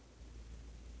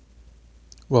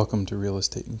Welcome to Real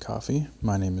Estate and Coffee.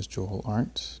 My name is Joel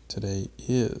Arndt. Today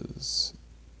is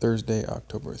Thursday,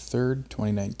 October 3rd,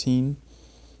 2019.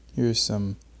 Here's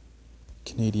some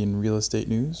Canadian real estate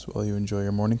news while you enjoy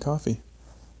your morning coffee.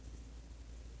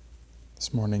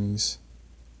 This morning's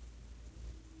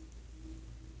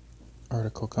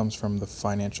article comes from the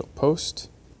Financial Post.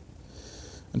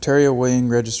 Ontario weighing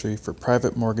registry for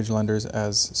private mortgage lenders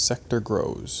as sector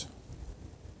grows.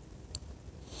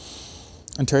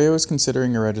 Ontario is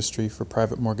considering a registry for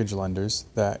private mortgage lenders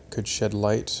that could shed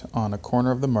light on a corner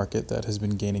of the market that has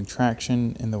been gaining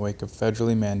traction in the wake of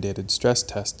federally mandated stress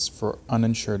tests for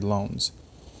uninsured loans.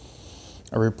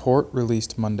 A report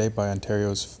released Monday by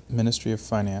Ontario's Ministry of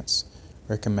Finance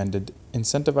recommended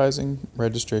incentivizing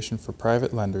registration for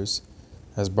private lenders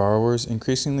as borrowers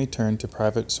increasingly turn to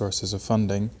private sources of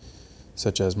funding,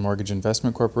 such as mortgage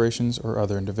investment corporations or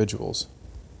other individuals.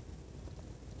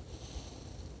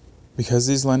 Because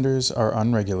these lenders are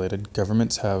unregulated,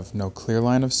 governments have no clear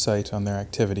line of sight on their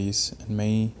activities and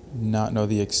may not know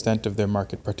the extent of their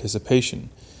market participation,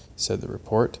 said the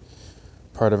report,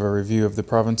 part of a review of the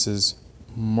province's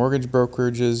Mortgage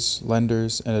Brokerages,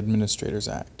 Lenders, and Administrators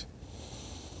Act.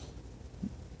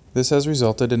 This has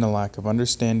resulted in a lack of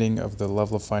understanding of the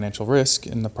level of financial risk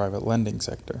in the private lending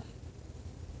sector.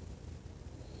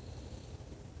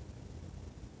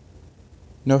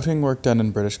 Noting work done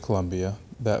in British Columbia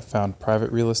that found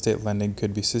private real estate lending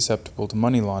could be susceptible to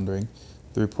money laundering,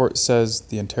 the report says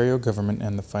the Ontario government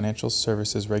and the Financial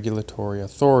Services Regulatory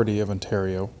Authority of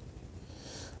Ontario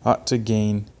ought to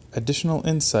gain additional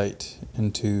insight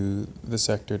into the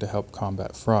sector to help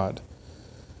combat fraud.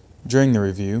 During the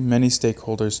review, many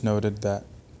stakeholders noted that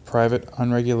private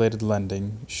unregulated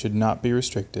lending should not be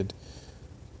restricted,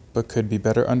 but could be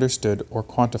better understood or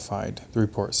quantified, the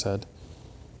report said.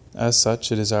 As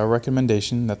such, it is our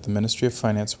recommendation that the Ministry of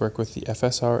Finance work with the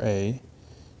FSRA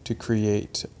to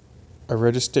create a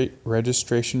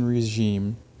registration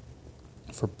regime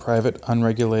for private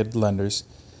unregulated lenders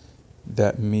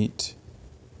that meet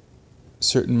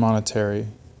certain monetary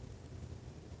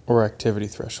or activity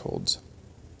thresholds.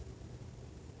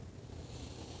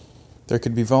 There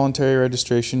could be voluntary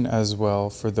registration as well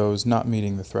for those not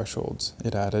meeting the thresholds,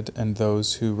 it added, and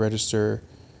those who register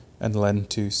and lend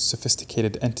to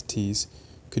sophisticated entities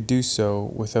could do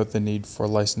so without the need for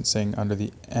licensing under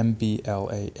the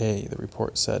MBLAA, the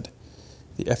report said.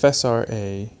 The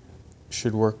FSRA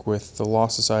should work with the Law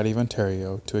Society of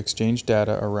Ontario to exchange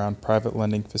data around private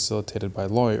lending facilitated by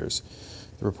lawyers,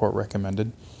 the report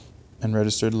recommended, and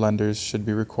registered lenders should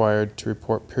be required to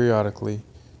report periodically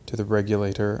to the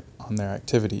regulator on their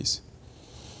activities.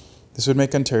 This would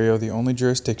make Ontario the only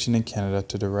jurisdiction in Canada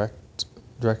to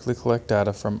directly collect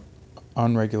data from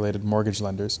unregulated mortgage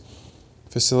lenders,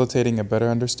 facilitating a better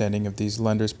understanding of these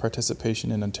lenders'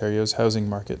 participation in Ontario's housing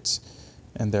markets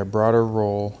and their broader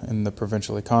role in the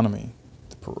provincial economy,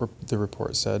 the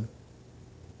report said.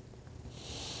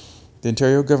 The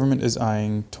Ontario government is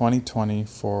eyeing 2020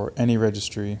 for any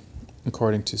registry,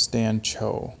 according to Stan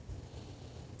Cho,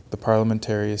 the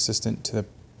parliamentary assistant to the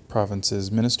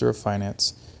province's Minister of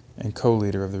Finance and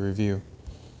co-leader of the review.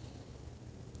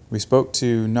 We spoke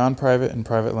to non-private and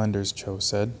private lenders, Cho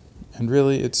said, and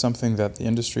really it's something that the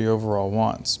industry overall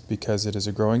wants because it is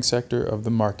a growing sector of the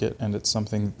market and it's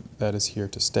something that is here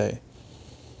to stay.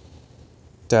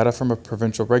 Data from a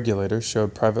provincial regulator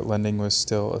showed private lending was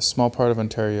still a small part of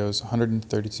Ontario's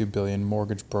 $132 billion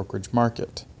mortgage brokerage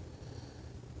market,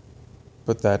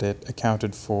 but that it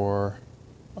accounted for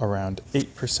around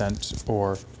 8%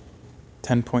 or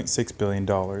 $10.6 billion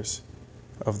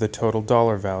of the total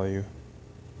dollar value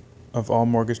of all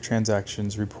mortgage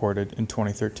transactions reported in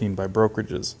 2013 by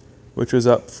brokerages, which was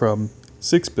up from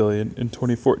 $6 billion in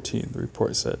 2014, the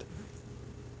report said.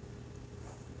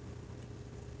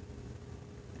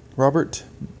 Robert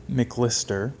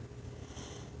McLister,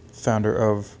 founder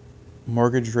of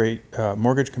mortgage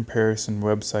comparison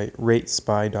website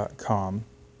RateSpy.com,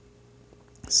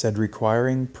 said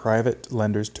requiring private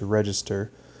lenders to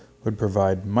register would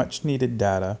provide much needed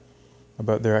data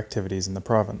about their activities in the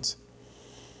province.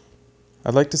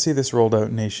 I'd like to see this rolled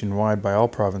out nationwide by all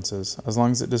provinces, as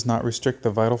long as it does not restrict the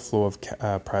vital flow of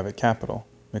private capital,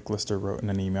 McLister wrote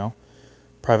in an email.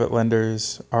 Private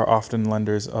lenders are often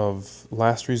lenders of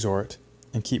last resort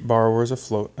and keep borrowers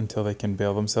afloat until they can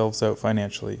bail themselves out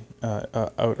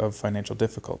out of financial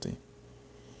difficulty.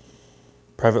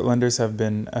 Private lenders have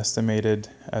been estimated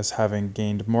as having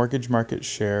gained mortgage market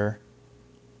share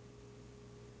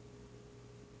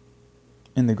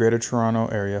in the Greater Toronto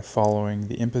Area following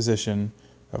the imposition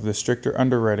of the stricter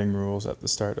underwriting rules at the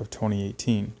start of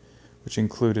 2018, which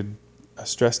included a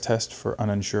stress test for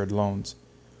uninsured loans.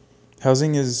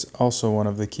 Housing is also one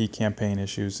of the key campaign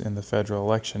issues in the federal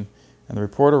election, and the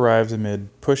report arrived amid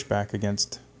pushback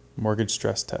against mortgage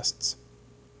stress tests.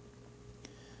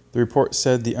 The report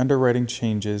said the underwriting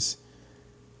changes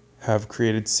have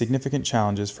created significant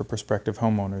challenges for prospective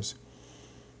homeowners.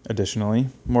 Additionally,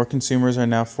 more consumers are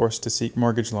now forced to seek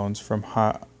mortgage loans from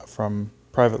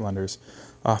private lenders,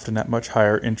 often at much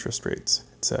higher interest rates,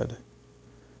 it said.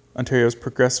 Ontario's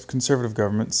Progressive Conservative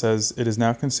government says it is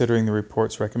now considering the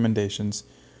report's recommendations,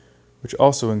 which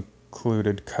also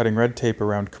included cutting red tape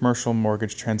around commercial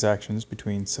mortgage transactions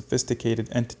between sophisticated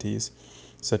entities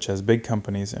such as big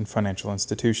companies and financial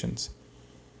institutions.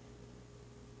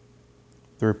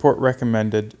 The report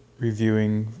recommended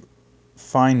reviewing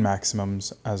fine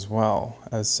maximums as well,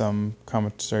 as some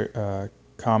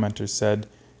commenters said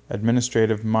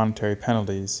administrative monetary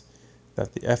penalties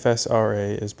that the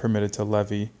FSRA is permitted to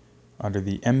levy under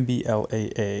the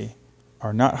MBLAA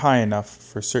are not high enough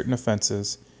for certain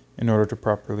offenses in order to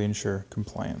properly ensure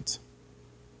compliance.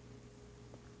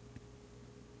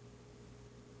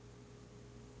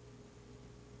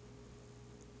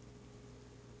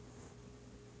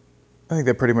 I think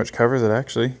that pretty much covers it,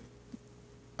 actually.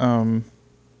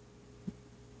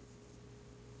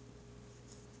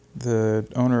 The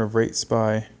owner of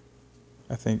RateSpy,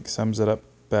 I think, sums it up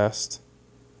best.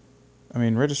 I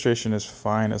mean, registration is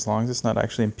fine as long as it's not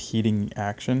actually impeding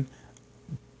action.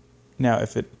 Now,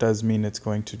 if it does mean it's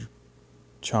going to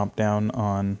chomp down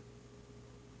on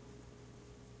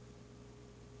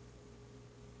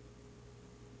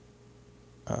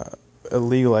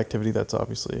illegal activity, that's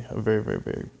obviously a very, very,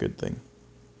 very good thing.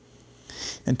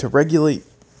 And to regulate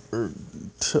or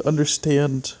to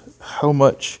understand how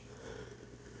much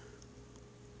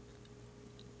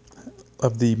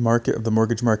of the market, of the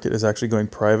mortgage market, is actually going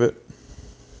private.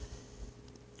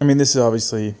 I mean, this is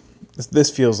obviously, this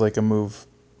feels like a move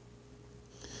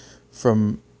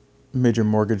from the major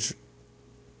mortgage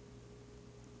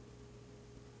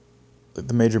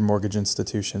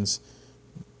institutions,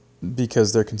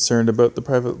 because they're concerned about the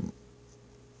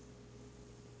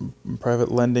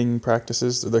private lending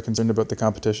practices. They're concerned about the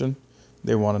competition.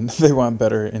 They want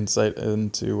better insight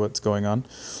into what's going on.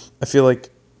 I feel like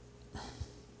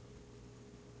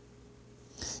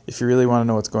if you really want to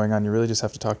know what's going on, you really just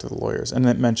have to talk to the lawyers. And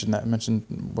it mentioned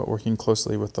working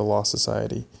closely with the Law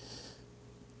Society.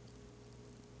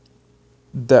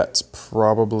 That's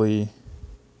probably,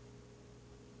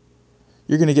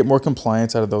 you're going to get more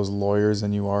compliance out of those lawyers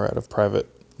than you are out of private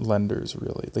lenders,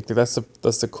 really. Like, that's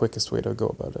the quickest way to go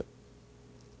about it.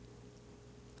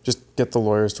 Just get the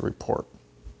lawyers to report.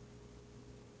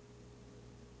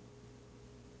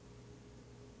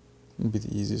 Would be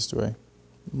the easiest way.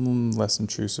 Less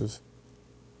intrusive.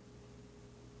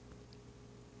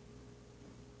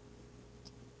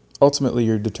 Ultimately,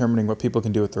 you're determining what people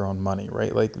can do with their own money,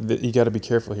 right? Like, you got to be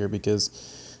careful here,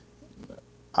 because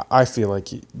I feel like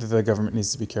the government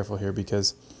needs to be careful here,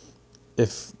 because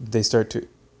if they start to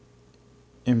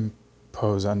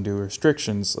impose undue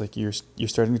restrictions, like you're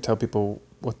starting to tell people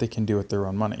what they can do with their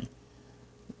own money,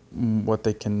 who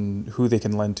they can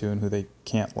lend to and who they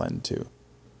can't lend to.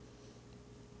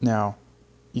 Now,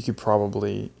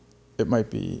 it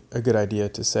might be a good idea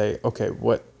to say, okay,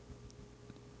 what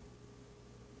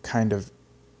kind of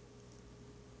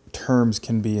terms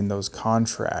can be in those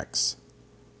contracts?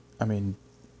 I mean,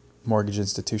 mortgage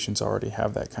institutions already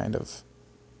have that kind of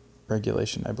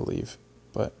regulation, I believe,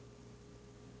 but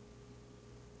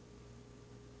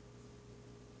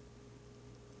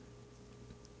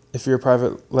if you're a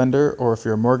private lender or if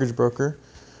you're a mortgage broker,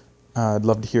 I'd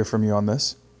love to hear from you on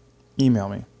this. Email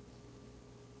me,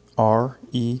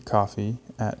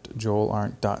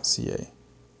 recoffee@joelarndt.ca.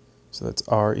 So that's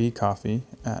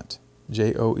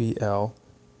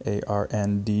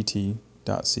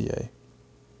recoffee@joelarndt.ca.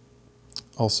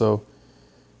 Also,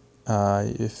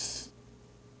 if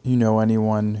you know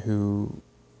anyone who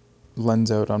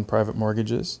lends out on private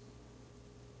mortgages,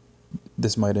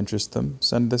 this might interest them,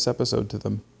 send this episode to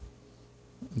them.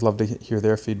 I'd love to hear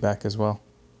their feedback as well.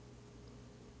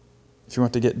 If you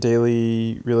want to get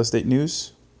daily real estate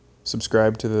news,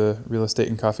 subscribe to the Real Estate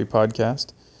and Coffee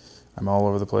podcast. I'm all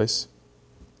over the place.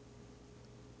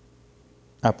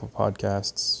 Apple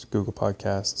Podcasts, Google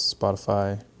Podcasts,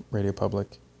 Spotify, Radio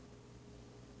Public.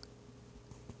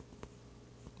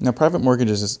 Now, private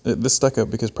mortgages, this stuck out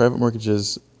because private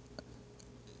mortgages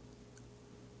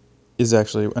is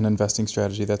actually an investing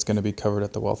strategy that's going to be covered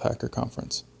at the Wealth Hacker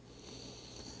Conference.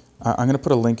 I'm going to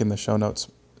put a link in the show notes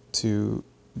to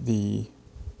the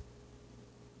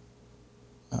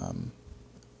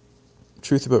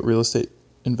Truth About Real Estate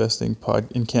Investing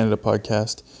in Canada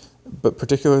podcast, but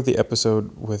particularly the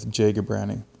episode with Jay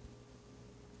Gabranning.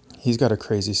 He's got a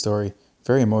crazy story,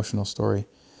 very emotional story.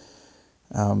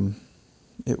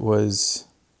 It was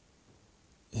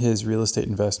his real estate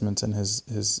investments and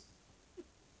his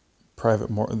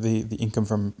the income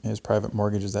from his private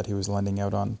mortgages that he was lending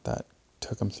out on that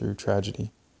took him through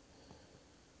tragedy.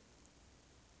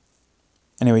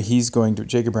 Anyway,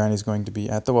 Jacob Brown is going to be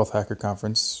at the Wealth Hacker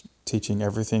Conference teaching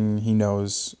everything he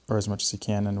knows, or as much as he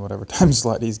can in whatever time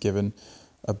slot he's given,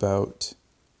 about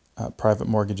private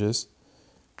mortgages.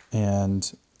 And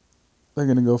they're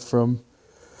going to go from,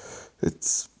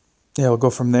 we'll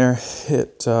go from there.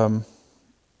 It's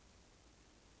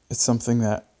something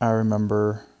that I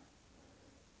remember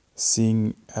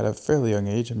seeing at a fairly young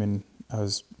age. I mean, I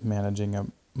was managing a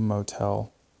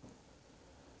motel,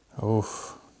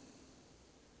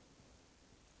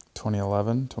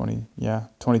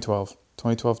 2012,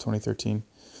 2013.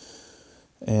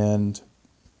 And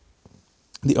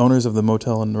the owners of the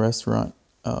motel and the restaurant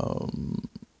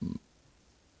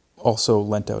also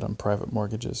lent out on private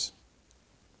mortgages.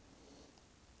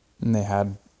 And they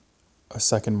had a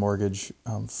second mortgage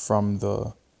from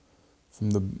the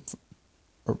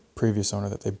previous owner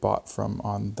that they bought from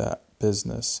on that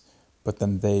business, but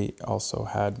then they also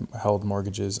had held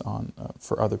mortgages on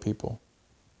for other people.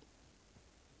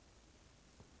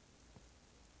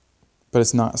 But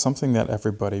it's not something that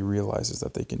everybody realizes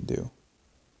that they can do,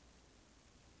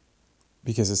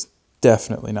 because it's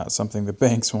definitely not something the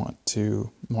banks want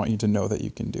you to know that you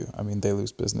can do. I mean, they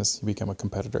lose business, you become a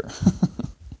competitor.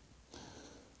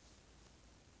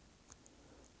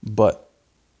 But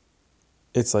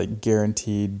it's like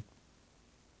guaranteed,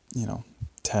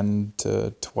 10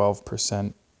 to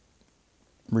 12%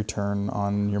 return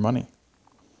on your money.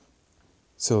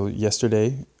 So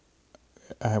yesterday,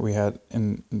 we had,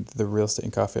 in the Real Estate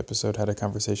and Coffee episode, had a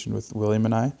conversation with William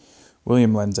and I.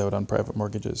 William lends out on private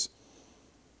mortgages.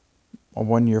 A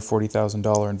 1-year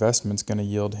 $40,000 investment is going to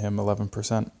yield him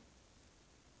 11%.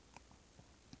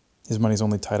 His money's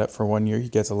only tied up for 1 year. He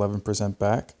gets 11%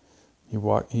 back.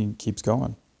 He keeps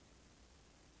going.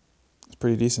 It's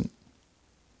pretty decent.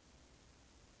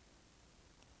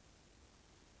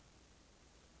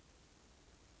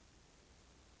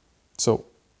 So,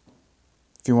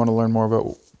 if you want to learn more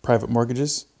about private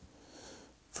mortgages,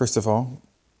 first of all,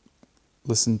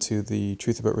 listen to the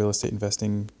Truth About Real Estate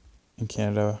Investing in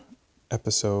Canada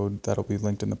episode that'll be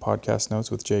linked in the podcast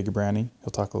notes with Jay Gabrani.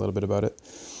 He'll talk a little bit about it.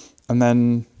 And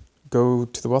then go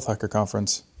to the Wealth Hacker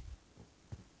Conference.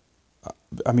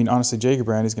 I mean, honestly, Jay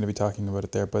Gabrani is going to be talking about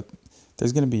it there, but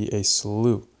there's going to be a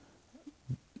slew,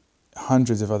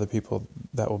 hundreds of other people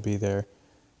that will be there,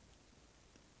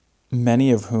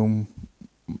 many of whom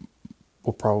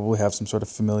will probably have some sort of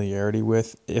familiarity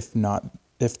with, if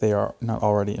they are not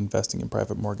already investing in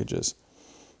private mortgages.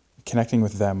 Connecting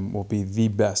with them will be the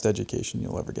best education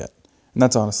you'll ever get. And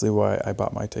that's honestly why I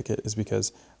bought my ticket, is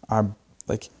because I'm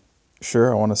like,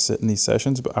 sure, I want to sit in these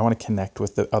sessions, but I want to connect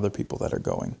with the other people that are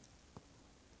going.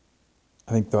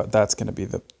 I think that's going to be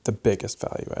the biggest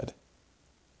value add.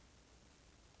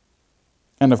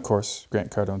 And of course,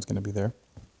 Grant Cardone's going to be there.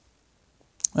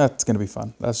 That's going to be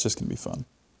fun. That's just going to be fun.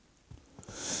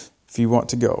 If you want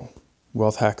to go,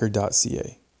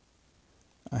 wealthhacker.ca.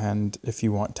 And if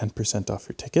you want 10% off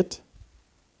your ticket,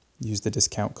 use the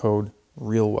discount code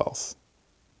REALWEALTH.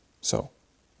 So,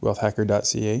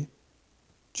 wealthhacker.ca,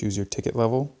 choose your ticket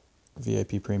level,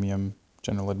 VIP Premium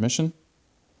General Admission,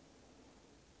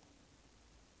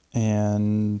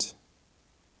 and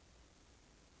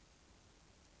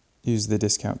use the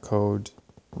discount code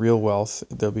REALWEALTH.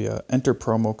 There'll be a enter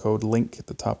promo code link at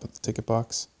the top of the ticket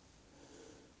box.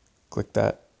 Click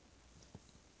that.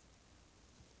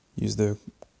 Use the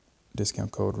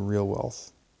discount code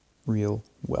REALWEALTH. Real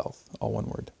Wealth, all one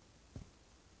word.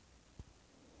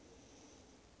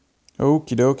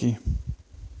 Okie dokie.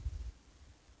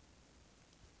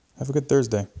 Have a good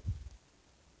Thursday.